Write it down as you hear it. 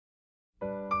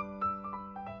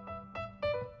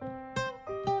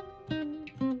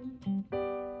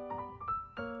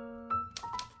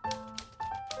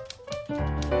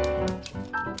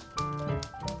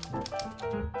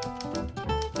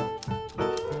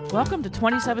Welcome to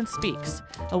 27 Speaks,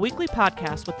 a weekly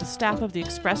podcast with the staff of the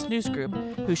Express News Group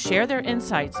who share their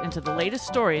insights into the latest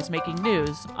stories making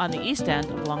news on the East End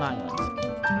of Long Island.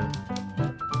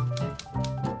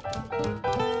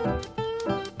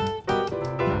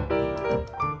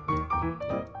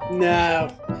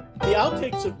 No, the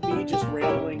outtakes of me just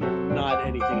rambling are not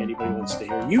anything anybody wants to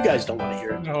hear. You guys don't want to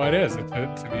hear it. No, it is.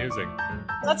 It's amusing.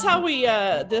 That's how we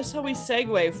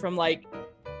segue from like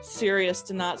serious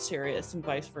to not serious and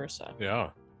vice versa.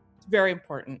 Yeah. It's very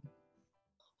important.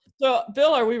 So,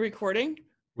 Bill, are we recording?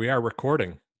 We are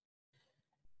recording.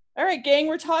 All right, gang,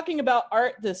 we're talking about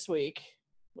art this week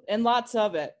and lots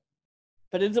of it.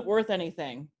 But is it worth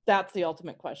anything? That's the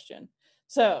ultimate question.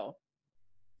 So,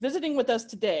 visiting with us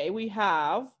today, we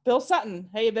have Bill Sutton.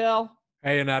 Hey, Bill.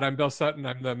 Hey, Annette. I'm Bill Sutton.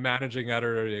 I'm the managing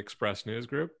editor of the Express News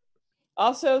Group.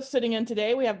 Also sitting in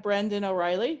today, we have Brendan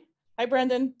O'Reilly. Hi,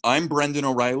 Brendan. I'm Brendan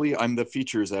O'Reilly. I'm the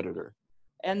features editor.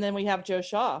 And then we have Joe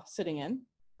Shaw sitting in.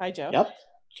 Hi, Joe. Yep.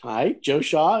 Hi, Joe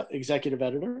Shaw, executive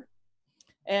editor.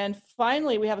 And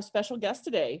finally, we have a special guest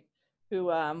today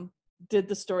who did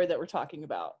the story that we're talking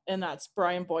about, and that's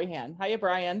Brian Boyhan. Hiya,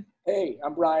 Brian. Hey,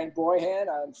 I'm Brian Boyhan.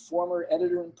 I'm former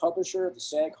editor and publisher of the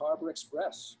Sag Harbor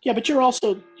Express. Yeah, but you're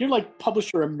like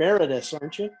publisher emeritus,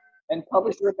 aren't you? And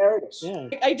publisher emeritus. Yeah.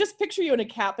 I just picture you in a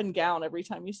cap and gown every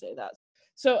time you say that.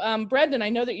 So, Brendan, I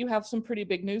know that you have some pretty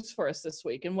big news for us this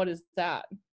week, and what is that?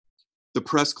 The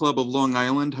Press Club of Long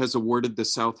Island has awarded the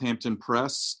Southampton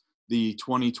Press the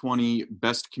 2020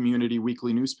 Best Community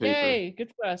Weekly Newspaper. Yay,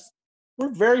 good for us.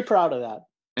 We're very proud of that.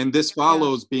 And this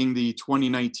follows being the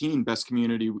 2019 Best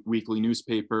Community Weekly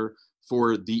Newspaper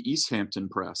for the East Hampton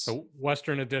Press. So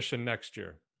Western edition next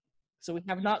year. So we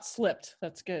have not slipped.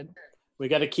 That's good. We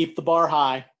got to keep the bar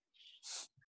high.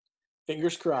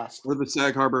 Fingers crossed. For the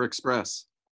Sag Harbor Express.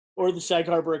 Or the Sag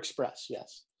Harbor Express,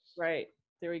 yes. Right.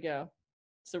 There we go.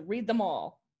 So read them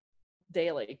all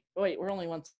daily. Oh, wait, we're only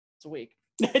once a week.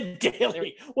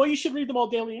 Daily. Well, you should read them all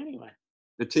daily anyway.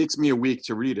 It takes me a week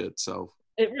to read it, so.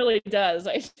 It really does.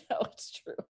 I know it's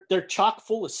true. They're chock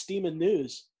full of steaming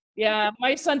news. Yeah,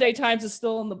 my Sunday Times is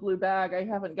still in the blue bag. I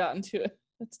haven't gotten to it.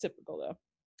 That's typical, though.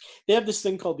 They have this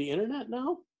thing called the internet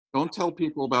now. Don't tell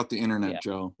people about the internet,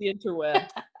 Joe. The interweb.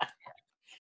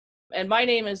 And my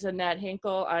name is Annette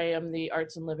Hinkle. I am the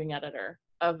arts and living editor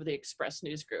of the Express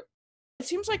News Group. It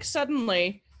seems like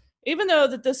suddenly, even though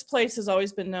that this place has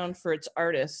always been known for its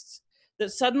artists,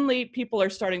 that suddenly people are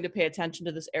starting to pay attention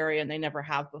to this area and they never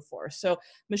have before. So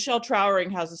Michelle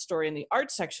Trowering has a story in the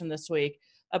art section this week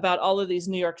about all of these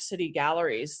New York City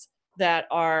galleries that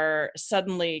are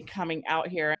suddenly coming out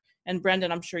here. And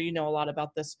Brendan, I'm sure you know a lot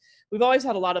about this. We've always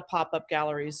had a lot of pop-up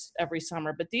galleries every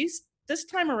summer, but this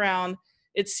time around,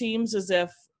 it seems as if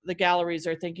the galleries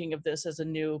are thinking of this as a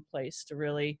new place to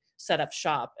really set up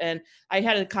shop. And I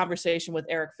had a conversation with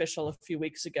Eric Fischel a few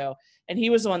weeks ago, and he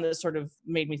was the one that sort of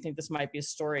made me think this might be a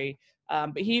story.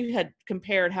 But he had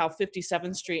compared how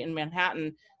 57th Street in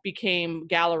Manhattan became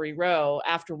Gallery Row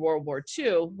after World War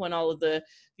II when all of the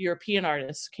European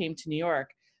artists came to New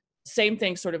York. Same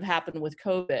thing sort of happened with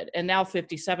COVID. And now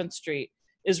 57th Street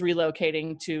is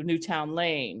relocating to Newtown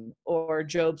Lane or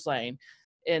Job's Lane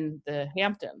in the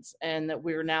Hamptons, and that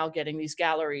we're now getting these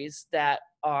galleries that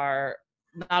are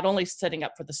not only setting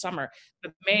up for the summer,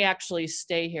 but may actually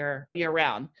stay here year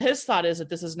round. His thought is that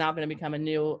this is now going to become a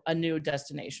new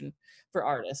destination for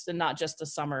artists and not just a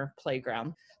summer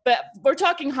playground. But we're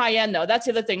talking high end though. That's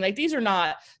the other thing. Like they're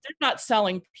not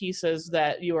selling pieces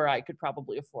that you or I could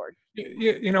probably afford.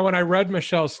 You know, when I read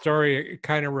Michelle's story, it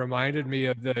kind of reminded me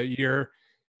of the year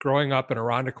growing up in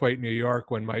Irondequoit, New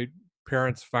York, when my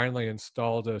parents finally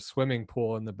installed a swimming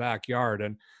pool in the backyard,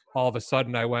 and all of a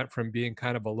sudden I went from being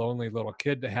kind of a lonely little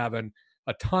kid to having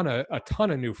a ton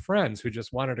of new friends who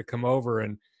just wanted to come over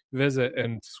and visit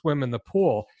and swim in the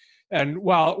pool. And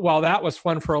while that was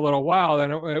fun for a little while,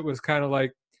 then it was kind of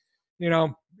like, you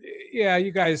know, yeah,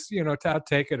 you guys, you know,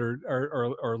 take it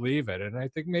or leave it. And I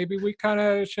think maybe we kind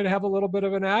of should have a little bit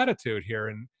of an attitude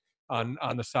here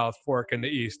on the South Fork and the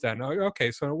East End.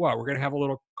 Okay, so what? We're going to have a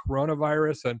little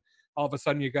coronavirus, and all of a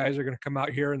sudden you guys are going to come out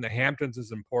here and the Hamptons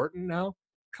is important now?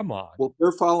 Come on. Well,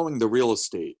 they're following the real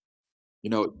estate. You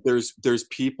know, there's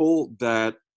people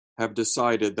that have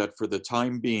decided that for the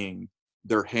time being,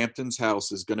 their Hamptons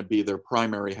house is going to be their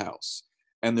primary house.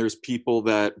 And there's people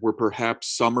that were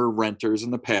perhaps summer renters in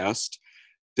the past.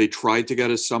 They tried to get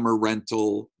a summer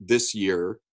rental this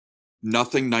year.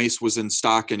 Nothing nice was in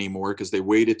stock anymore because they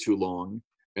waited too long.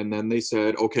 And then they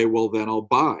said, okay, well, then I'll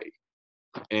buy.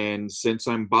 And since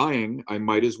I'm buying, I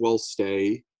might as well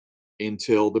stay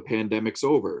until the pandemic's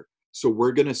over. So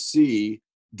we're going to see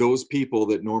those people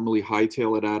that normally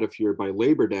hightail it out of here by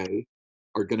Labor Day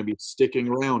are going to be sticking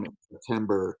around in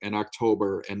September and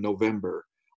October and November,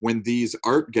 when these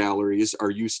art galleries are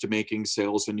used to making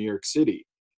sales in New York City.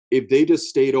 If they just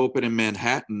stayed open in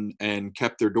Manhattan and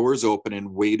kept their doors open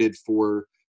and waited for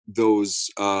those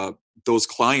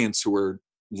clients who are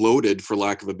loaded, for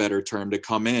lack of a better term, to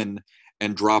come in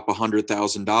and drop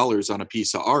 $100,000 on a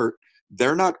piece of art,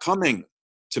 they're not coming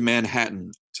to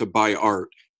Manhattan to buy art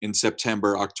in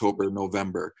September, October,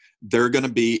 November. They're going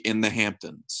to be in the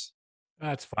Hamptons.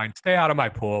 That's fine. Stay out of my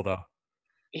pool, though.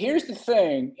 Here's the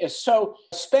thing. So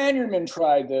Spanierman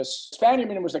tried this.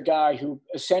 Spanierman was a guy who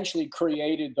essentially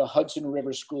created the Hudson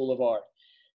River School of Art.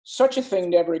 Such a thing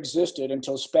never existed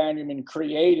until Spanierman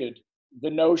created the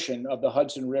notion of the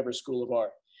Hudson River School of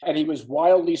Art. And he was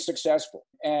wildly successful.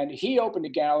 And he opened a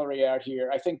gallery out here,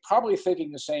 I think probably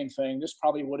thinking the same thing. This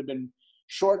probably would have been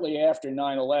shortly after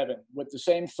 9/11, with the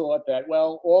same thought that,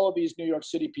 well, all of these New York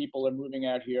City people are moving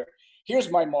out here.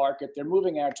 Here's my market. They're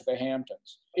moving out to the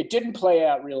Hamptons. It didn't play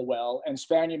out real well, and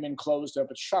Spanierman closed up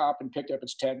its shop and picked up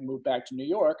its tent and moved back to New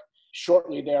York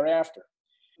shortly thereafter.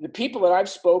 The people that I've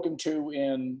spoken to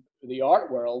in the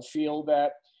art world feel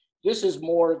that this is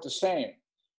more of the same.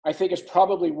 I think it's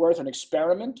probably worth an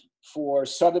experiment for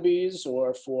Sotheby's,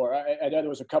 or for, I know there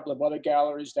was a couple of other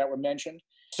galleries that were mentioned.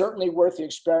 Certainly worth the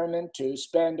experiment to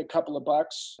spend a couple of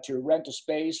bucks to rent a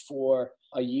space for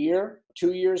a year,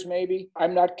 2 years maybe.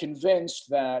 I'm not convinced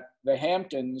that the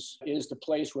Hamptons is the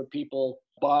place where people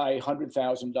buy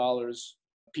 $100,000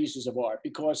 pieces of art,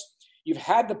 because you've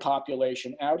had the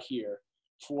population out here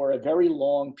for a very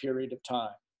long period of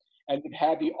time. And you've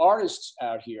had the artists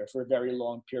out here for a very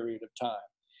long period of time.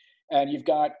 And you've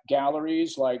got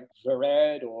galleries like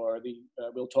Vered, or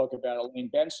we'll talk about Elaine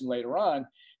Benson later on,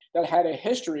 that had a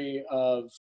history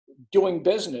of doing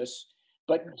business,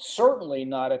 but certainly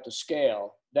not at the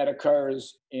scale that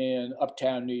occurs in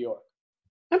uptown New York.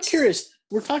 I'm curious,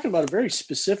 we're talking about a very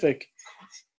specific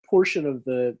portion of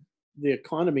the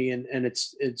economy, and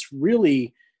it's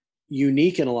really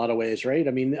unique in a lot of ways, right?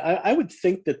 I mean, I would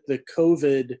think that the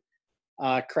COVID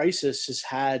crisis has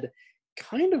had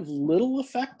kind of little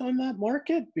effect on that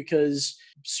market, because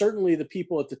certainly the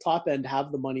people at the top end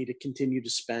have the money to continue to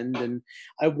spend. And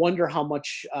I wonder how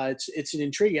much it's an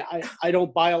intrigue. I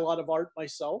don't buy a lot of art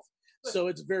myself, so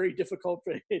it's very difficult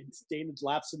for Damon's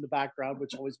laughs in the background,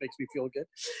 which always makes me feel good.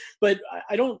 But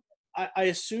I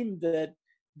assume that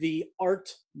the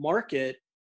art market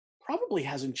probably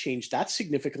hasn't changed that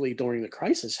significantly during the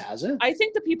crisis, has it? I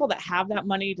think the people that have that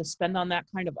money to spend on that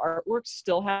kind of artwork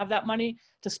still have that money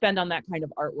to spend on that kind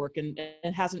of artwork, and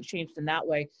it hasn't changed in that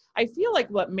way. I feel like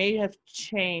what may have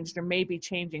changed, or may be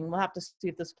changing, we'll have to see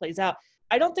if this plays out.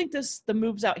 I don't think the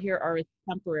moves out here are as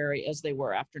temporary as they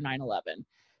were after 9/11.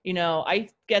 You know, I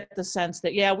get the sense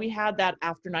that, yeah, we had that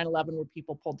after 9/11 where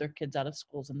people pulled their kids out of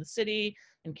schools in the city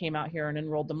and came out here and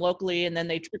enrolled them locally, and then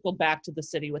they trickled back to the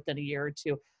city within a year or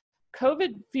two.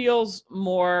 COVID feels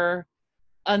more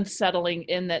unsettling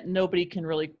in that nobody can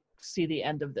really see the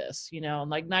end of this. You know,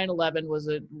 like 9/11 was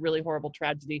a really horrible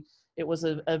tragedy. It was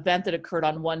an event that occurred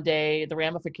on one day, the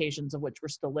ramifications of which we're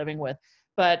still living with.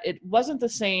 But it wasn't the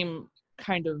same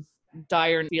kind of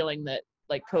dire feeling that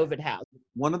like COVID has.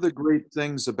 One of the great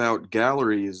things about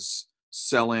galleries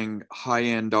selling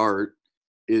high-end art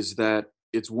is that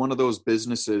it's one of those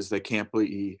businesses that can't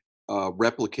be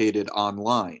replicated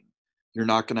online. You're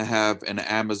not going to have an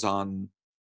Amazon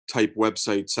type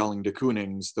website selling de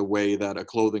Koonings the way that a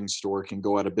clothing store can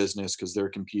go out of business because they're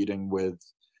competing with,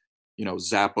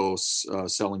 Zappos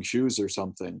selling shoes or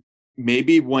something.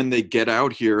 Maybe when they get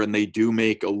out here and they do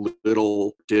make a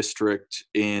little district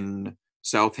in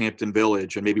Southampton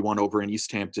Village and maybe one over in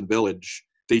East Hampton Village,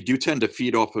 they do tend to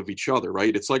feed off of each other,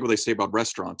 right? It's like what they say about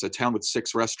restaurants. A town with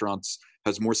 6 restaurants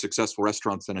has more successful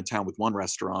restaurants than a town with 1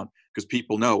 restaurant, because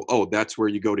people know, oh, that's where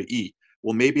you go to eat.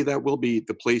 Well, maybe that will be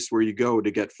the place where you go to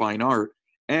get fine art.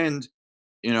 And,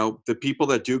 the people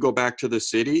that do go back to the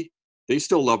city, they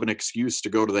still love an excuse to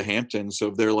go to the Hamptons. So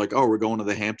if they're like, oh, we're going to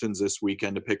the Hamptons this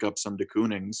weekend to pick up some de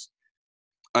Koonings.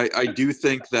 I do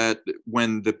think that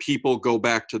when the people go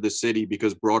back to the city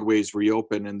because Broadway's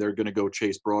reopened and they're going to go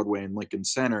chase Broadway and Lincoln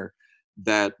Center,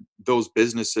 that those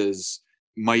businesses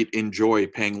might enjoy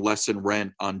paying less in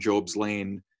rent on Job's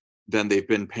Lane than they've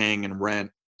been paying in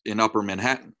rent in Upper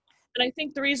Manhattan. And I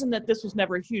think the reason that this was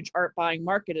never a huge art buying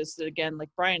market is that, again, like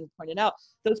Brian pointed out,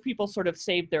 those people sort of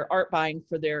saved their art buying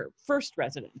for their first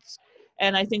residence.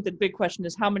 And I think the big question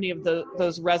is how many of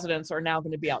those residents are now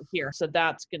going to be out here. So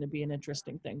that's going to be an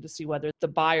interesting thing to see whether the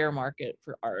buyer market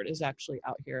for art is actually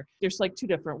out here. There's like two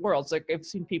different worlds. Like I've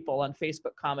seen people on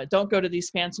Facebook comment, don't go to these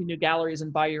fancy new galleries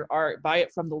and buy your art, buy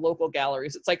it from the local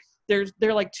galleries. It's like they're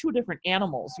like two different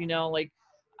animals, you know, like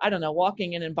I don't know,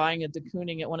 walking in and buying a de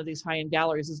Kooning at one of these high-end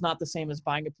galleries is not the same as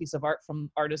buying a piece of art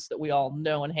from artists that we all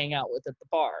know and hang out with at the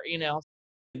bar, you know?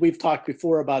 We've talked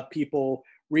before about people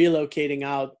relocating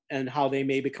out and how they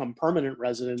may become permanent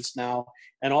residents now,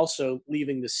 and also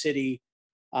leaving the city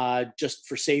just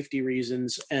for safety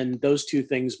reasons. And those two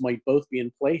things might both be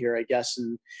in play here, I guess.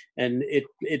 And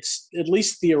it's at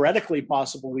least theoretically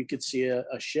possible we could see a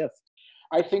shift.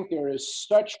 I think there is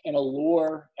such an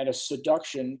allure and a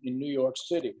seduction in New York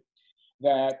City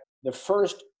that the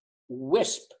first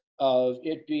wisp of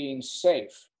it being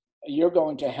safe, you're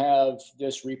going to have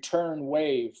this return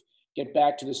wave get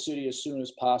back to the city as soon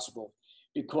as possible,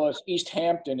 because East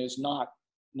Hampton is not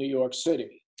New York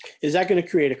City. Is that going to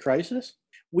create a crisis?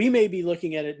 We may be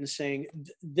looking at it and saying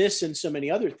this and so many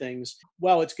other things,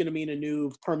 well, it's going to mean a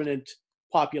new permanent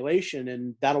population,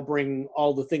 and that'll bring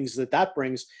all the things that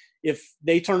brings. If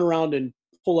they turn around and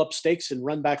pull up stakes and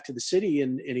run back to the city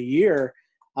in a year,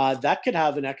 that could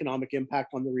have an economic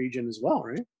impact on the region as well,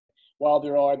 right? While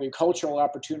there are the cultural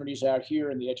opportunities out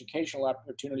here and the educational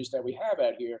opportunities that we have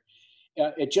out here,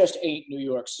 it just ain't New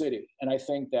York City. And I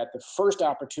think that the first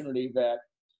opportunity that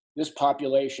this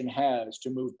population has to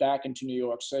move back into New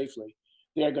York safely,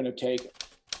 they're going to take it.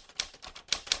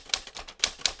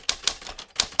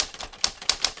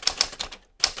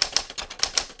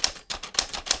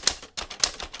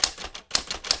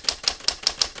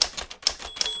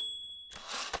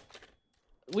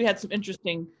 We had some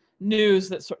interesting news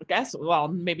that sort of, well,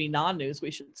 maybe non-news, we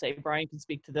should say, Brian can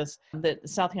speak to this, that the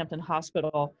Southampton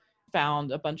Hospital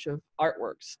found a bunch of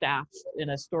artwork stacked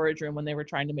in a storage room when they were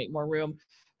trying to make more room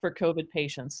for COVID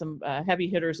patients, some heavy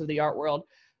hitters of the art world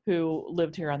who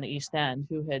lived here on the East End,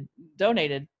 who had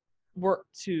donated work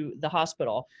to the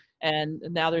hospital. And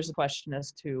now there's a question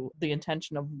as to the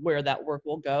intention of where that work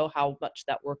will go, how much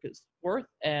that work is worth,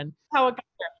 and how it got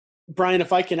there. Brian,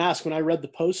 if I can ask, when I read the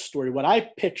Post story, what I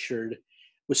pictured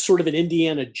was sort of an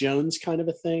Indiana Jones kind of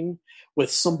a thing,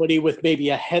 with somebody with maybe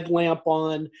a headlamp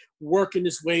on, working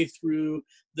his way through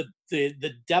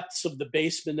the depths of the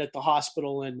basement at the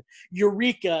hospital, and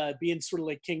Eureka, being sort of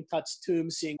like King Tut's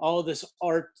tomb, seeing all of this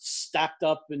art stacked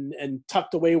up and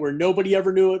tucked away where nobody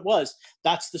ever knew it was.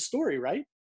 That's the story, right?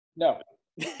 No.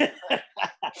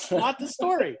 Not the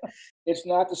story. It's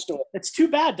not the story. It's too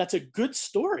bad. That's a good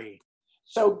story.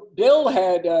 So Bill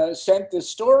had sent this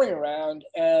story around,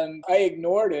 and I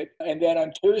ignored it. And then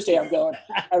on Tuesday, I'm going,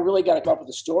 I really got to come up with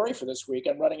a story for this week.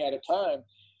 I'm running out of time.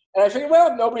 And I figured,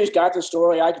 well, nobody's got the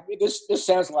story. This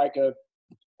sounds like a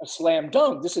slam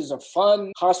dunk. This is a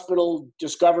fun hospital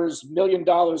discovers $1 million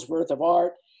worth of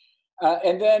art.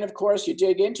 And then, of course, you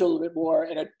dig into a little bit more,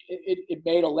 and it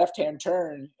made a left-hand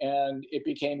turn, and it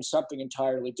became something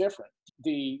entirely different.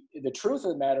 The truth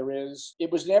of the matter is, it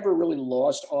was never really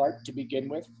lost art to begin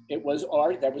with. It was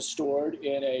art that was stored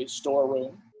in a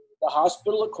storeroom. The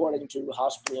hospital, according to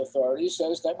hospital authorities,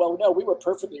 says that, well, no, we were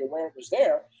perfectly aware it was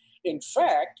there. In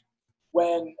fact,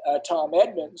 when Tom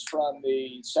Edmonds from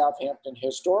the Southampton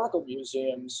Historical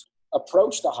Museums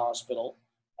approached the hospital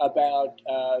about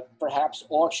perhaps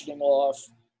auctioning off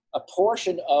a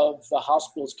portion of the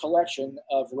hospital's collection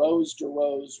of Rose de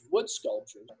Rose wood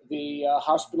sculptures, the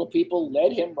hospital people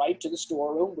led him right to the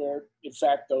storeroom where, in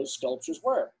fact, those sculptures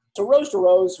were. So Rose de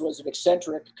Rose was an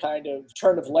eccentric kind of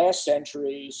turn of last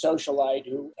century socialite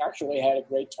who actually had a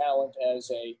great talent as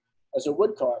a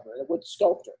wood carver, a wood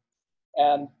sculptor.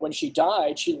 And when she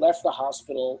died, she left the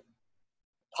hospital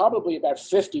probably about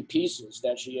 50 pieces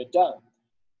that she had done.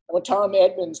 And when Tom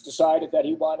Edmonds decided that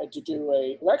he wanted to do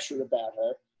a lecture about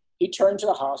her, he turned to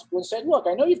the hospital and said, look,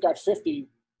 I know you've got 50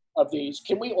 of these.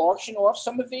 Can we auction off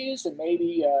some of these and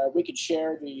maybe we could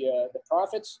share the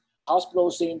profits? Hospital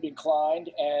seemed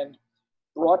inclined and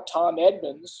brought Tom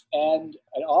Edmonds and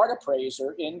an art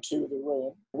appraiser into the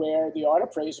room, where the art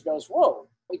appraiser goes, whoa,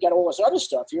 we got all this other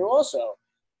stuff here also.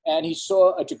 And he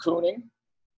saw a de Kooning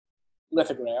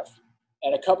lithograph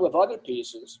and a couple of other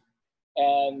pieces.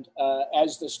 And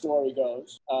as the story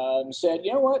goes, said,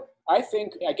 you know what, I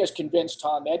guess convinced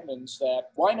Tom Edmonds that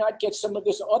why not get some of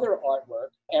this other artwork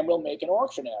and we'll make an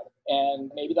auction out of it.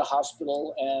 And maybe the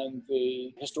hospital and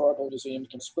the historical museum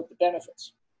can split the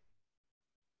benefits.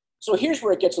 So here's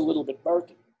where it gets a little bit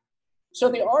murky. So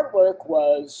the artwork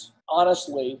was,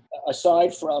 honestly,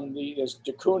 aside from this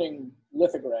de Kooning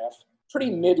lithograph, pretty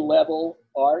mid-level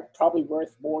art, probably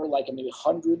worth more like in the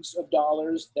hundreds of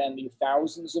dollars than the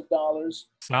thousands of dollars.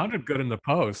 Sounded good in the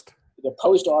Post. The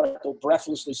Post article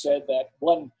breathlessly said that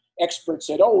one expert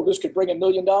said, oh, this could bring $1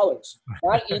 million.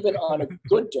 Not even on a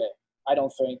good day, I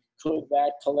don't think, could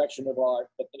that collection of art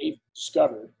that they've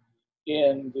discovered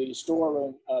in the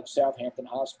storeroom of Southampton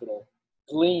Hospital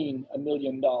glean $1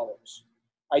 million.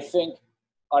 I think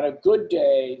on a good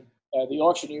day, the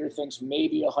auctioneer thinks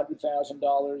maybe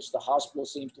 $100,000. The hospital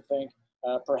seems to think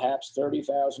perhaps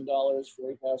 $30,000,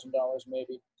 $40,000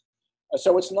 maybe.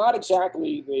 So it's not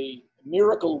exactly the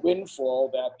miracle windfall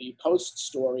that the Post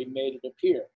story made it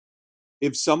appear.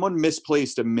 If someone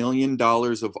misplaced $1 million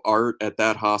of art at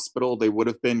that hospital, they would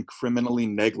have been criminally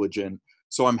negligent.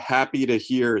 So I'm happy to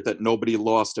hear that nobody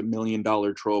lost $1 million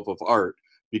trove of art,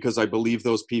 because I believe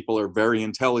those people are very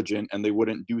intelligent and they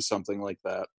wouldn't do something like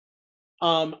that.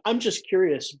 I'm just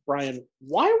curious, Brian,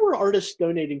 why were artists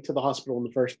donating to the hospital in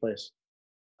the first place?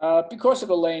 Because of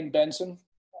Elaine Benson.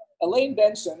 Elaine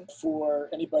Benson, for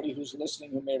anybody who's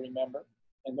listening who may remember,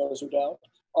 and those who don't,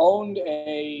 owned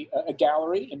a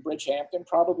gallery in Bridgehampton,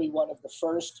 probably one of the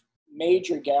first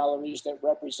major galleries that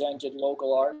represented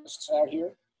local artists out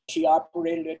here. She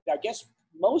operated it, I guess,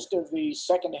 most of the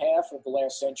second half of the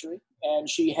last century, and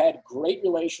she had great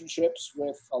relationships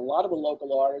with a lot of the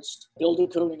local artists, Bill de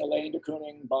Kooning, Elaine de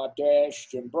Kooning, Bob Dash,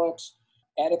 Jim Brooks,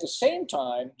 and at the same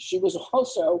time, she was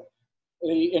also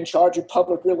in charge of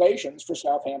public relations for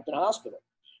Southampton Hospital.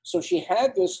 So she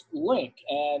had this link,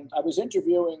 and I was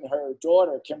interviewing her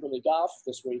daughter, Kimberly Goff,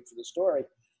 this week for the story,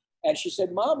 and she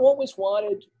said, Mom always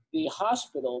wanted the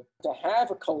hospital to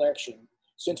have a collection,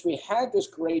 since we had this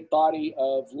great body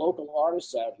of local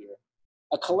artists out here,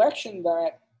 a collection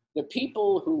that the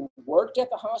people who worked at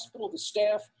the hospital, the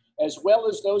staff, as well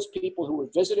as those people who were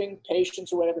visiting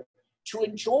patients or whatever, to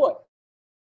enjoy.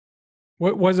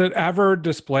 Was it ever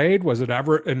displayed? Was it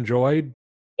ever enjoyed?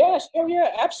 Yes, oh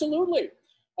yeah, absolutely.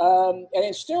 And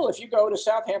it's still, if you go to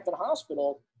Southampton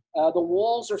Hospital, the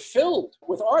walls are filled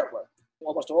with artwork,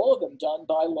 almost all of them done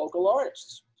by local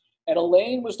artists. And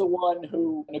Elaine was the one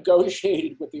who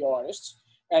negotiated with the artists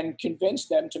and convinced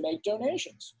them to make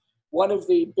donations. One of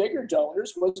the bigger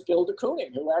donors was Bill de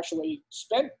Kooning, who actually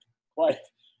spent quite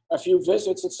a few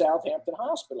visits at Southampton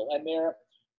Hospital. And there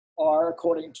are,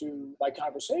 according to my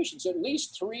conversations, at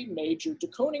least 3 major de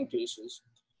Kooning pieces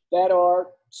that are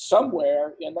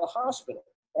somewhere in the hospital.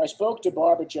 I spoke to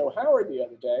Barbara Jo Howard the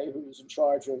other day, who was in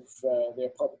charge of their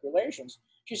public relations.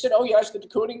 She said, oh, yes, the de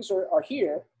Koonings are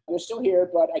here. They're still here,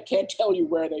 but I can't tell you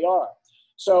where they are.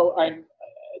 So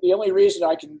the only reason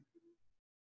I can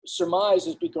surmise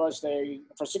is because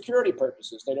for security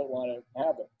purposes, they don't want to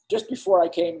have them. Just before I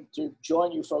came to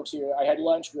join you folks here, I had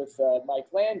lunch with Mike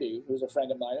Landy, who's a friend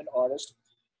of mine, an artist.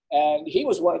 And he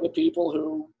was one of the people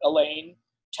who Elaine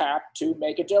tapped to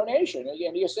make a donation.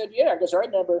 And he said, yeah, because I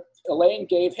remember Elaine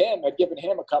had given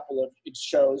him a couple of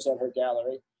shows at her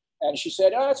gallery. And she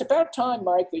said, oh, it's about time,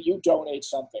 Mike, that you donate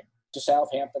something to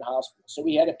Southampton Hospital. So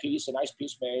we had a nice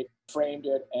piece made, framed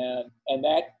it, and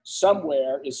that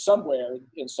somewhere in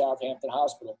Southampton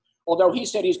Hospital. Although he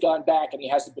said he's gone back and he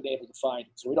hasn't been able to find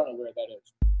it. So we don't know where that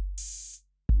is.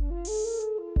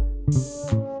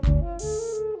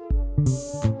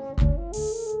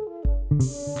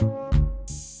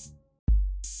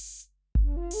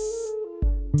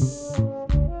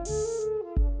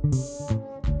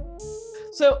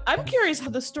 So I'm curious how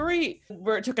the story,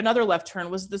 where it took another left turn,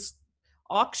 was this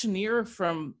auctioneer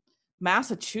from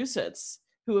Massachusetts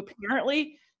who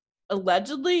apparently,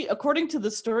 allegedly, according to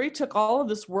the story, took all of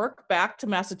this work back to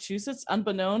Massachusetts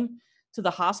unbeknown to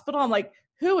the hospital. I'm like,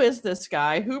 who is this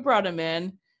guy? Who brought him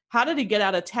in? How did he get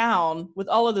out of town with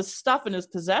all of this stuff in his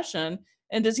possession?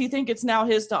 And does he think it's now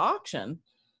his to auction?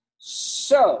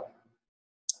 So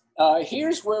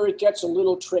here's where it gets a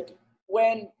little tricky.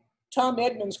 When Tom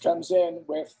Edmonds comes in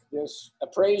with this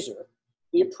appraiser,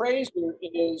 the appraiser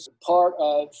is part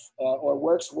of or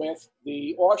works with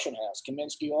the auction house,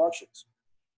 Kaminsky Auctions.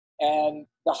 And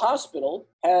the hospital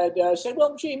had said,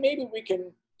 well, gee, maybe we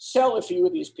can sell a few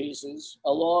of these pieces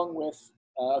along with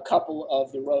a couple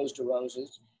of the Rose de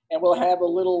Roses, and we'll have a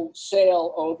little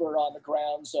sale over on the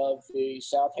grounds of the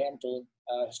Southampton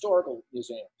Historical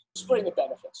Museum, splitting the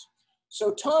benefits.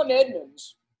 So Tom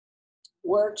Edmonds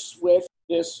works with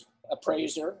this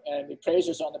appraiser, and the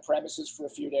appraiser's on the premises for a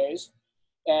few days,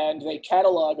 and they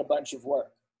catalog a bunch of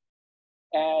work.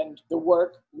 And the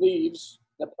work leaves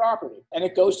the property, and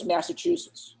it goes to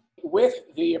Massachusetts with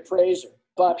the appraiser.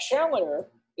 Bob Challoner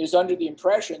is under the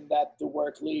impression that the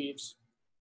work leaves,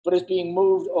 but is being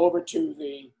moved over to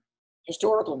the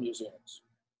historical museums.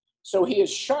 So he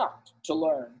is shocked to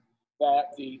learn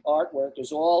that the artwork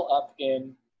is all up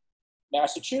in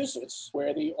Massachusetts,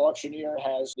 where the auctioneer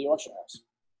has the auction house.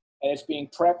 And it's being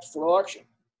prepped for auction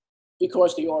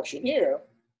because the auctioneer,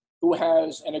 who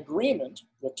has an agreement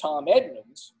with Tom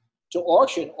Edmonds to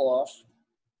auction off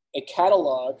a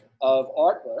catalog of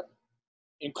artwork,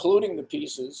 including the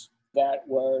pieces that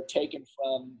were taken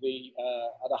from the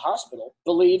hospital,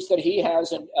 believes that he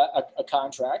has a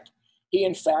contract. He,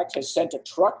 in fact, has sent a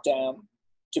truck down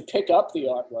to pick up the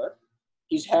artwork.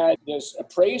 He's had this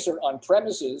appraiser on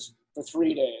premises for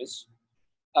 3 days,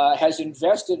 has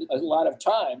invested a lot of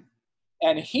time,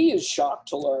 and he is shocked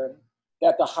to learn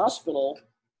that the hospital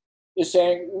is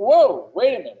saying, whoa,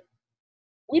 wait a minute.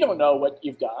 We don't know what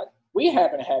you've got. We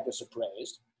haven't had this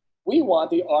appraised. We want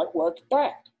the artwork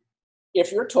back.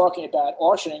 If you're talking about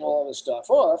auctioning all this stuff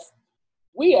off,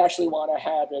 we actually want to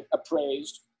have it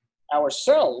appraised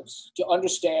ourselves to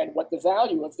understand what the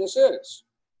value of this is.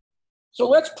 So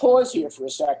let's pause here for a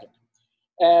second.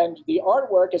 And the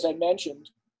artwork, as I mentioned,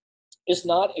 is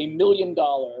not $1 million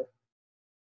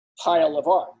pile of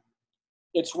art.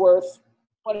 It's worth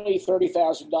 $20,000,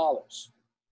 $30,000.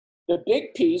 The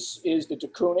big piece is the de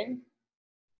Kooning,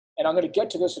 and I'm going to get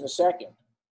to this in a second,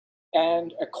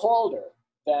 and a Calder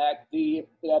that the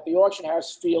auction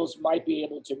house feels might be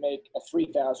able to make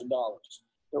 $3,000.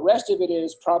 The rest of it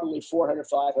is probably $400,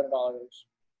 $500,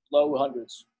 low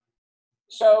hundreds.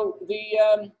 So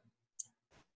the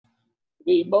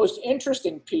most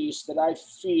interesting piece that I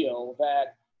feel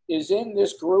that is in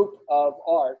this group of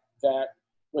art that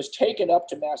was taken up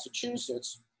to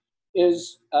Massachusetts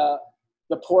is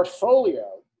the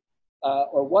portfolio,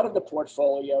 or one of the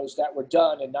portfolios that were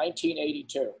done in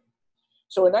 1982.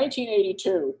 So in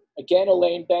 1982, again,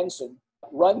 Elaine Benson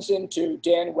runs into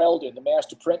Dan Weldon, the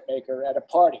master printmaker, at a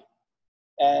party.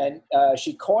 And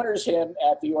she corners him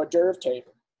at the hors d'oeuvre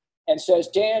table and says,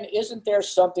 Dan, isn't there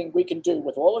something we can do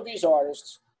with all of these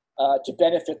artists to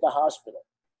benefit the hospital?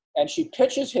 And she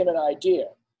pitches him an idea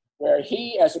where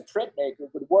he, as a printmaker,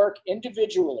 would work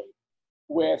individually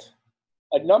with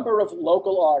a number of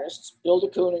local artists, Bill de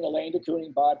Kooning, Elaine de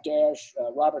Kooning, Bob Dash,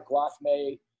 Robert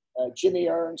Glothmay, Jimmy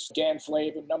Ernst, Dan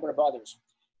Flavin, a number of others.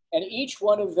 And each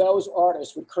one of those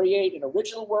artists would create an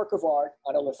original work of art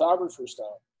on a lithographer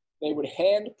stone. They would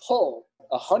hand pull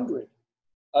 100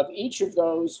 of each of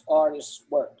those artists'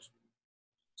 works.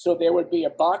 So there would be a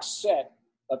box set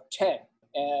of 10.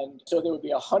 And so there would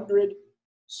be 100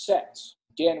 sets.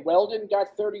 Dan Weldon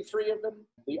got 33 of them.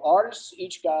 The artists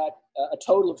each got a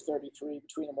total of 33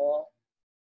 between them all.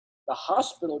 The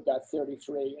hospital got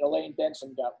 33, and Elaine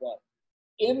Benson got 1.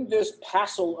 In this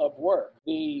passel of work,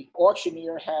 the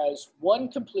auctioneer has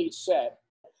one complete set.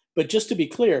 But just to be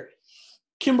clear,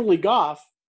 Kimberly Goff,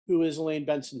 who is Elaine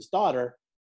Benson's daughter,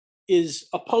 is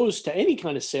opposed to any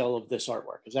kind of sale of this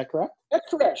artwork. Is that correct? That's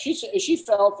correct. She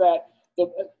felt that,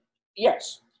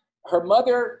 yes, her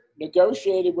mother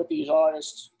negotiated with these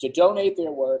artists to donate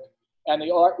their work, and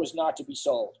the art was not to be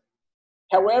sold.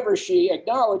 However, she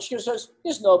acknowledged, she says,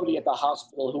 there's nobody at the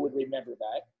hospital who would remember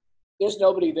that. There's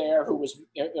nobody there who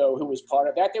was part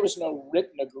of that. There was no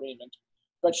written agreement.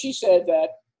 But she said that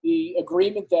the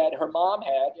agreement that her mom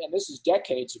had, and this is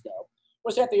decades ago,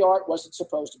 was that the art wasn't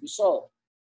supposed to be sold.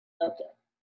 Okay.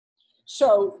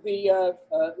 So the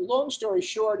long story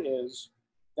short is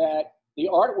that the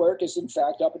artwork is in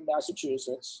fact up in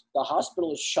Massachusetts. The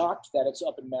hospital is shocked that it's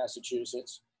up in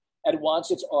Massachusetts and wants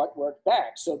its artwork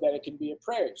back so that it can be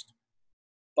appraised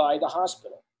by the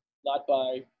hospital, not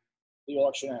by the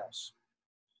auction house.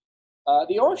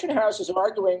 The auction house is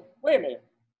arguing, wait a minute,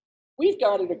 we've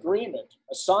got an agreement,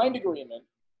 a signed agreement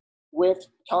with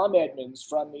Tom Edmonds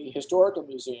from the historical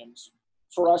museums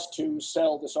for us to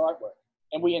sell this artwork,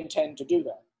 and we intend to do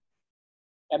that.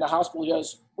 And the hospital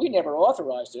goes, we never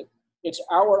authorized it. It's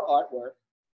our artwork.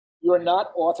 You're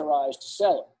not authorized to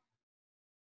sell it.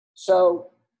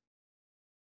 So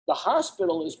the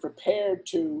hospital is prepared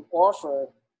to offer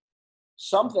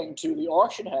something to the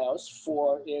auction house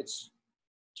for its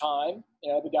time.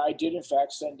 You know, the guy did in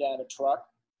fact send down a truck,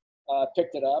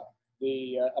 picked it up.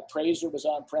 The appraiser was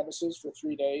on premises for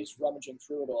 3 days, rummaging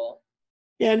through it all.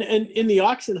 Yeah, and in the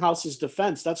auction house's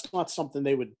defense, that's not something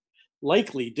they would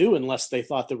likely do unless they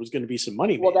thought there was going to be some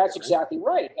money. Well, that's exactly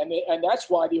right. And that's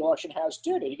why the auction house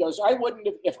did it. He goes, I wouldn't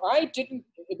have, if I didn't,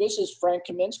 this is Frank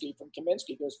Kaminsky from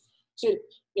Kaminsky, goes, said,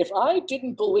 if I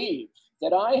didn't believe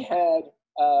that I had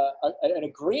an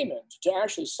agreement to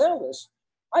actually sell this,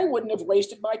 I wouldn't have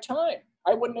wasted my time.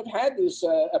 I wouldn't have had this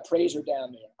appraiser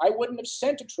down there. I wouldn't have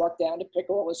sent a truck down to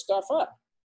pick all this stuff up.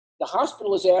 The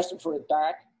hospital has asked them for it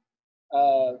back.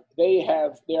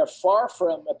 They're far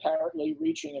from apparently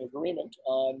reaching an agreement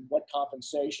on what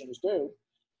compensation is due.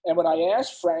 And when I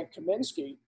asked Frank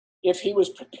Kaminsky if he was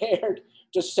prepared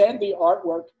to send the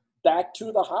artwork back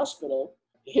to the hospital,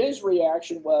 his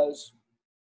reaction was,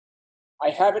 I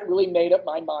haven't really made up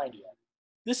my mind yet.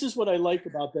 This is what I like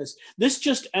about this. This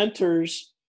just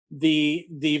enters the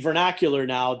vernacular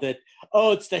now that,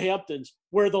 oh, it's the Hamptons,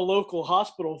 where the local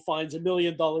hospital finds $1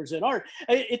 million in art.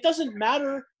 It doesn't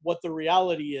matter what the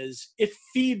reality is. It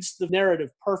feeds the narrative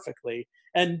perfectly.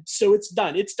 And so it's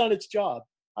done. It's done its job.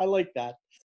 I like that.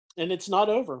 And it's not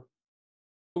over.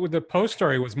 The Post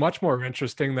story was much more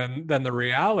interesting than the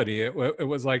reality. It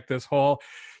was like this whole,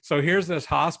 so here's this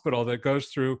hospital that goes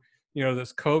through,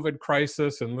 this COVID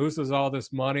crisis and loses all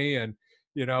this money, and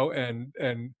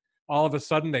and all of a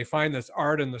sudden they find this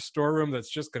art in the storeroom that's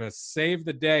just going to save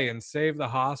the day and save the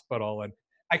hospital. And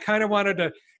I kind of wanted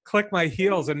to click my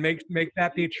heels and make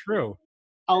that be true.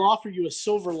 I'll offer you a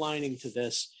silver lining to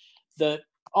this.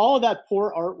 All of that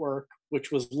poor artwork,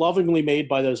 which was lovingly made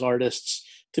by those artists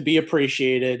to be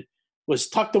appreciated, was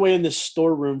tucked away in this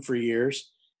storeroom for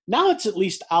years. Now it's at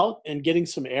least out and getting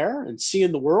some air and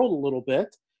seeing the world a little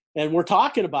bit. And we're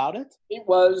talking about it. It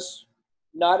was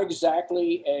not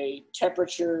exactly a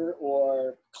temperature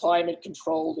or climate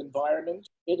controlled environment.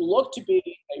 It looked to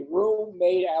be a room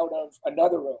made out of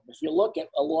another room. If you look at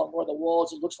along one of the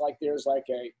walls, it looks like there's like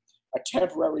a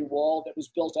temporary wall that was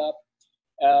built up.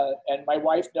 And my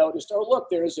wife noticed, oh, look,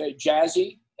 there's a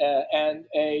jazzy and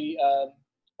a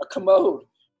commode.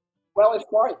 Well,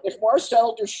 if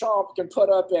Marcel Duchamp can put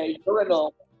up a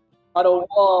urinal on a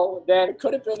wall, then it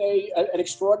could have been an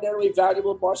extraordinarily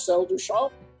valuable Marcel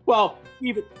Duchamp. Well,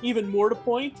 even more to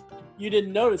point, you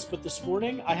didn't notice, but this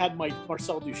morning I had my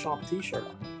Marcel Duchamp T-shirt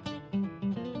on.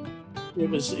 It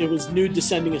was nude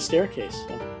descending a staircase.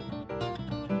 So.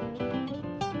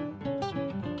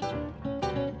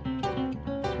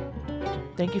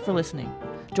 Thank you for listening.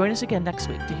 Join us again next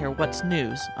week to hear what's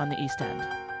news on the East End.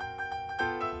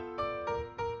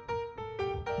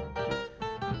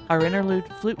 Our interlude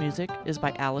flute music is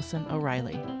by Allison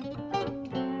O'Reilly.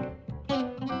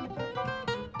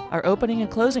 Our opening and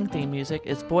closing theme music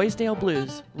is Boysdale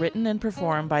Blues, written and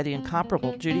performed by the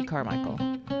incomparable Judy Carmichael.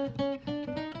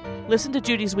 Listen to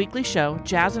Judy's weekly show,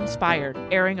 Jazz Inspired,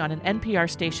 airing on an NPR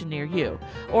station near you,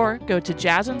 or go to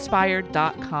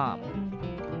jazzinspired.com.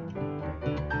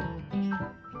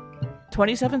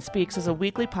 27 Speaks is a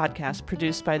weekly podcast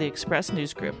produced by the Express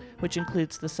News Group, which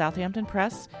includes the Southampton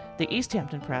Press, the East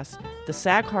Hampton Press, the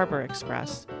Sag Harbor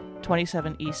Express,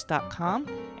 27east.com,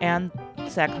 and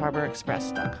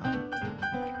sagharborexpress.com.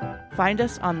 Find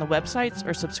us on the websites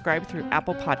or subscribe through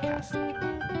Apple Podcasts.